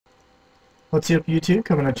What's up, YouTube?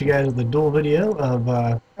 Coming at you guys with a duel video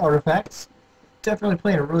of artifacts. Definitely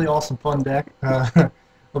playing a really awesome, fun deck.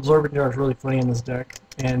 Absorbing Jar is really funny in this deck,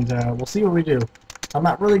 and we'll see what we do. I'm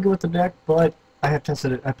not really good with the deck, but I have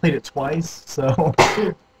tested it. I played it twice, so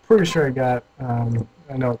pretty sure I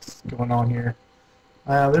know what's going on here.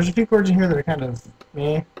 There's a few cards in here that are kind of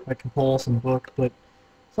meh, like Compulse and Book, but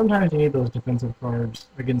sometimes you need those defensive cards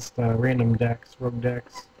against random decks, rogue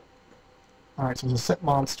decks. Alright, so it's a set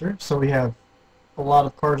monster, so we have a lot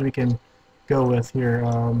of cards we can go with here.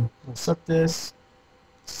 We'll set this,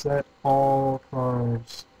 set all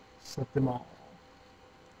cards, set them all.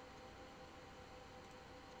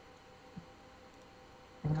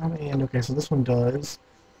 And okay, so this one does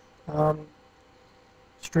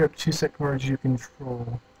strip 2 set cards you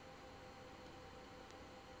control.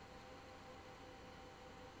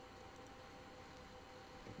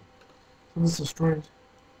 So this destroys.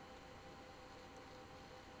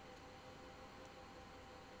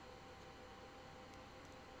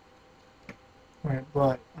 Alright,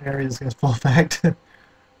 but I gotta read this guy's full effect.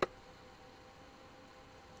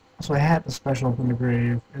 So I have to special from the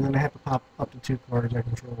grave, and then I have to pop up to 2 cards I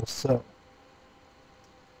control. So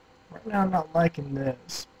right now I'm not liking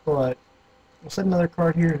this, but we'll set another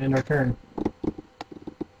card here and end our turn.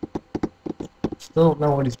 Still don't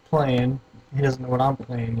know what he's playing. He doesn't know what I'm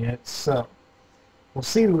playing yet, so we'll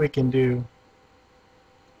see what we can do.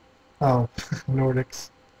 Oh, Nordics.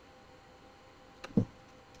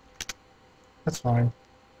 That's fine.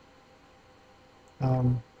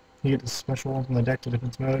 You get the special one from the deck to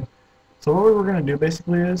defense mode. So what we're going to do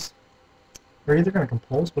basically is we're either going to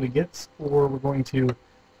compulse what he gets, or we're going to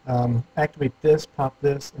activate this, pop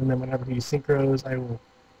this, and then whenever he synchros, I will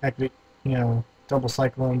activate, double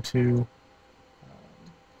cyclone to.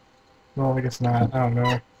 Well, I guess not. I don't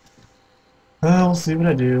know. We'll see what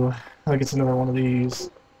I do. I guess another one of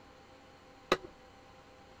these.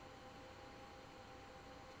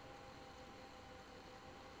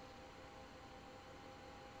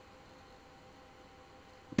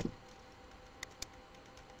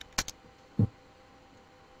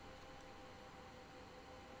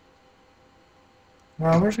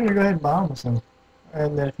 We're just going to go ahead and bomb with him.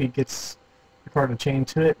 And then if he gets the card to chain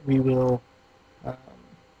to it, we will... oh,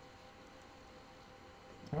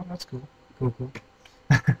 that's cool. Cool.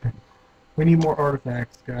 We need more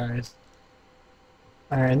artifacts, guys.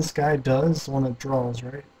 Alright, and this guy does one that draws,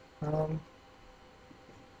 right? Oh,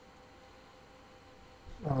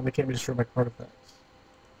 they can't be destroyed by artifacts.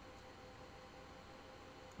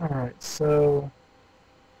 Alright, so...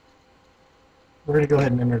 we're going to go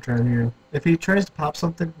ahead and end our turn here. If he tries to pop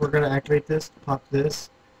something, we're going to activate this, pop this,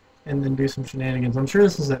 and then do some shenanigans. I'm sure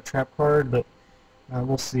this is that trap card, but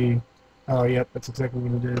we'll see. Oh, yep, that's exactly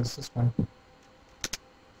what it is. That's fine.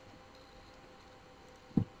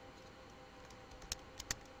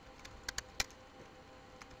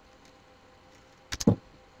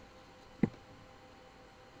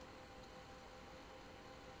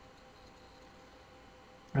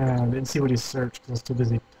 Didn't see what he searched because I was too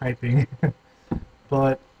busy typing.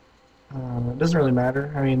 But it doesn't really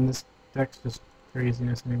matter. I mean, this deck's just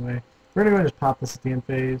craziness anyway. We're going to go ahead and just pop this at the end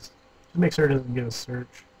phase. Just make sure it doesn't get a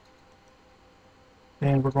search.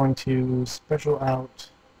 And we're going to special out.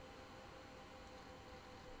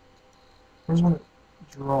 Where's one that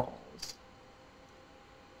draws?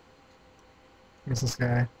 I guess this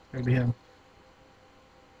guy. Gotta be him.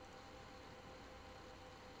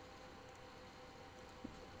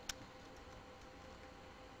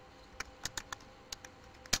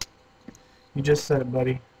 You just said it,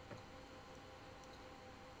 buddy.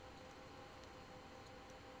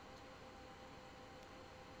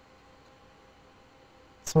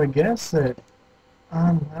 So I guess that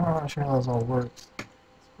I'm not sure how this all works. It's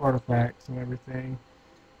artifacts and everything.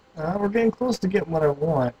 We're getting close to getting what I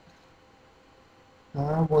want.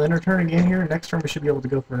 We'll end our turn again here. Next turn we should be able to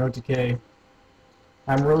go for an OTK.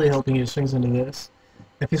 I'm really hoping he swings into this.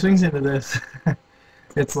 If he swings into this,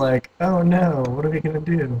 it's like, oh no, what are we gonna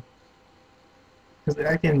do? Because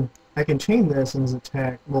I can chain this in his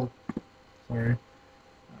attack. Well, sorry.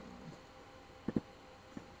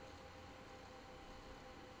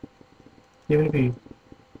 Even if he,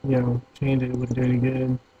 chained it, it wouldn't do any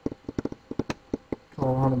good.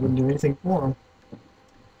 Call on it wouldn't do anything for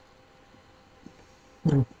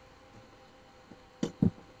him.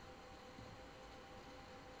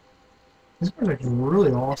 This card's actually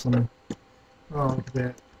really awesome. Oh, look at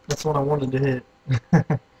that. That's what I wanted to hit.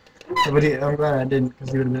 But I'm glad I didn't,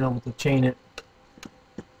 because he would have been able to chain it.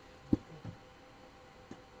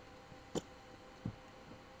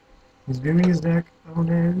 He's viewing his deck. Oh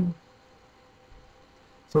no.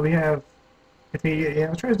 So we have if he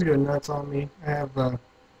tries to go nuts on me, I have a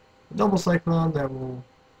double cyclone that will,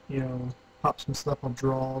 you know, pop some stuff. I'll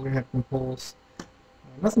draw. We have impulse.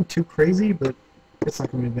 Nothing too crazy, but it's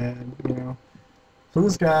not gonna be bad, you know. So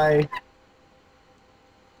this guy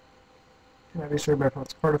can I be sure about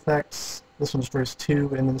its card effects. This one destroys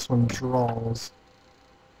 2, and then this one draws.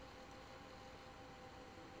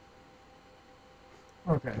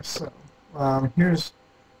 Okay, so here's.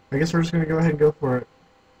 I guess we're just gonna go ahead and go for it.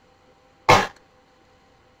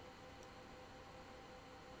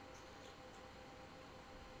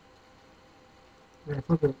 We're gonna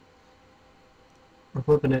flip it. We're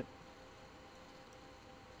flipping it.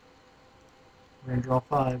 We're gonna draw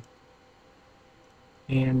 5,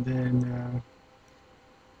 and then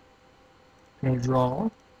gonna draw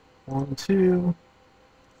 1, 2,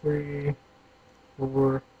 3,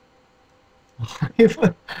 4,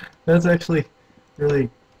 5. That's actually really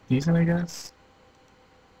decent, I guess.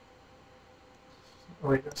 Oh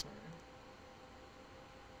wait, that's sorry.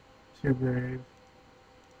 Too brave.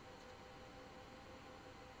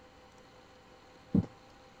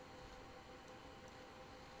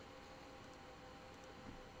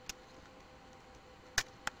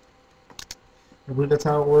 I believe that's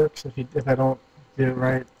how it works. If I don't do it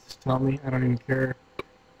right, just tell me. I don't even care.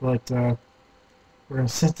 But we're gonna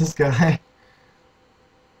set this guy.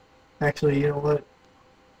 Actually, you know what?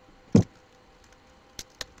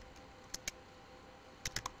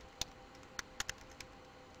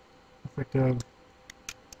 Effective.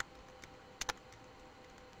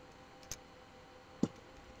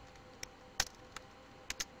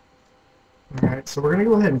 Alright, so we're gonna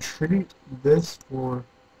go ahead and treat this for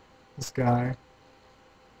this guy.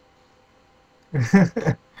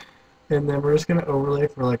 And then we're just gonna overlay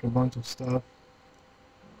for like a bunch of stuff.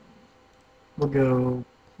 We'll go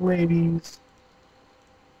Pleiades,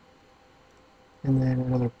 and then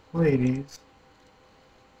another Pleiades.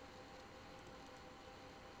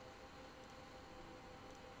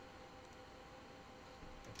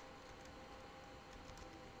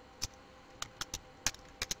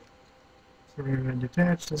 So we're going to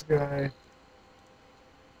detach this guy,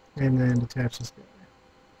 and then detach this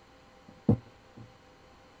guy.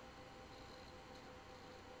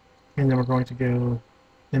 And then we're going to go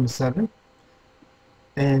M7.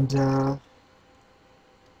 And,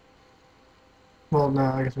 well, no,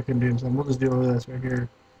 I guess we couldn't do M7. We'll just do this right here.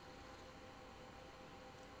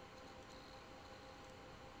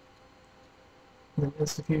 And then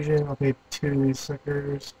Insta-Fusion, I'll pay 2 of these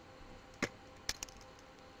suckers.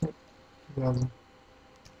 2,000.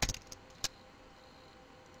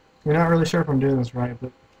 You're not really sure if I'm doing this right,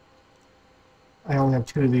 but I only have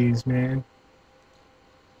 2 of these, man.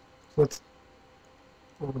 So let's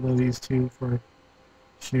overlay these 2 for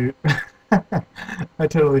shoot. I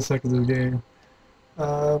totally suck at this game.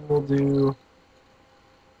 We'll do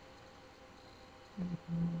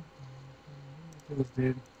this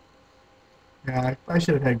dude. Yeah, I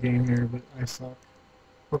should have had game here, but I suck.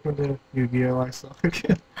 Welcome to Yu-Gi-Oh! I suck.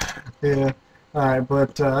 Yeah. Alright,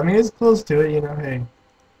 but I mean, it's close to it, you know, hey.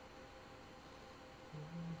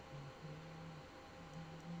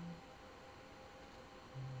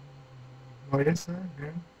 Well, I guess so, yeah.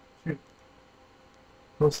 Shoot.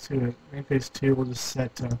 Close to it. Main phase 2, we'll just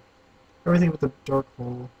set everything with the dark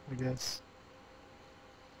hole, I guess.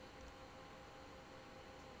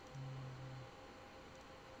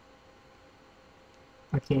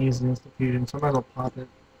 I can't use the instant fusion, so I might as well pop it.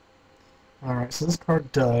 Alright, so this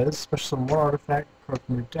card does special summon 1 artifact, card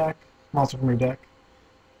from your deck, monster from your deck.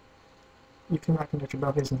 You cannot conduct your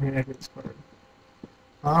battle phase until you activate this card.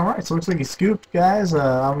 Alright, so it looks like he scooped, guys.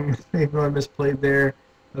 I'm even though I misplayed there.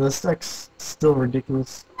 This deck's still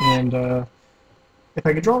ridiculous, and if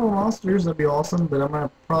I could draw more monsters, that'd be awesome, but I'm gonna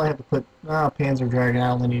probably have to put Panzer Dragon. I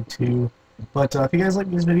only need 2. But if you guys like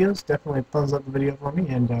these videos, definitely thumbs up the video for me,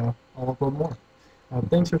 and I'll upload more.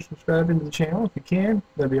 Thanks for subscribing to the channel. If you can,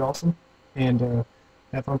 that'd be awesome. And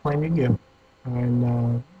have fun playing Yu-Gi-Oh!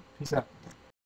 And peace out.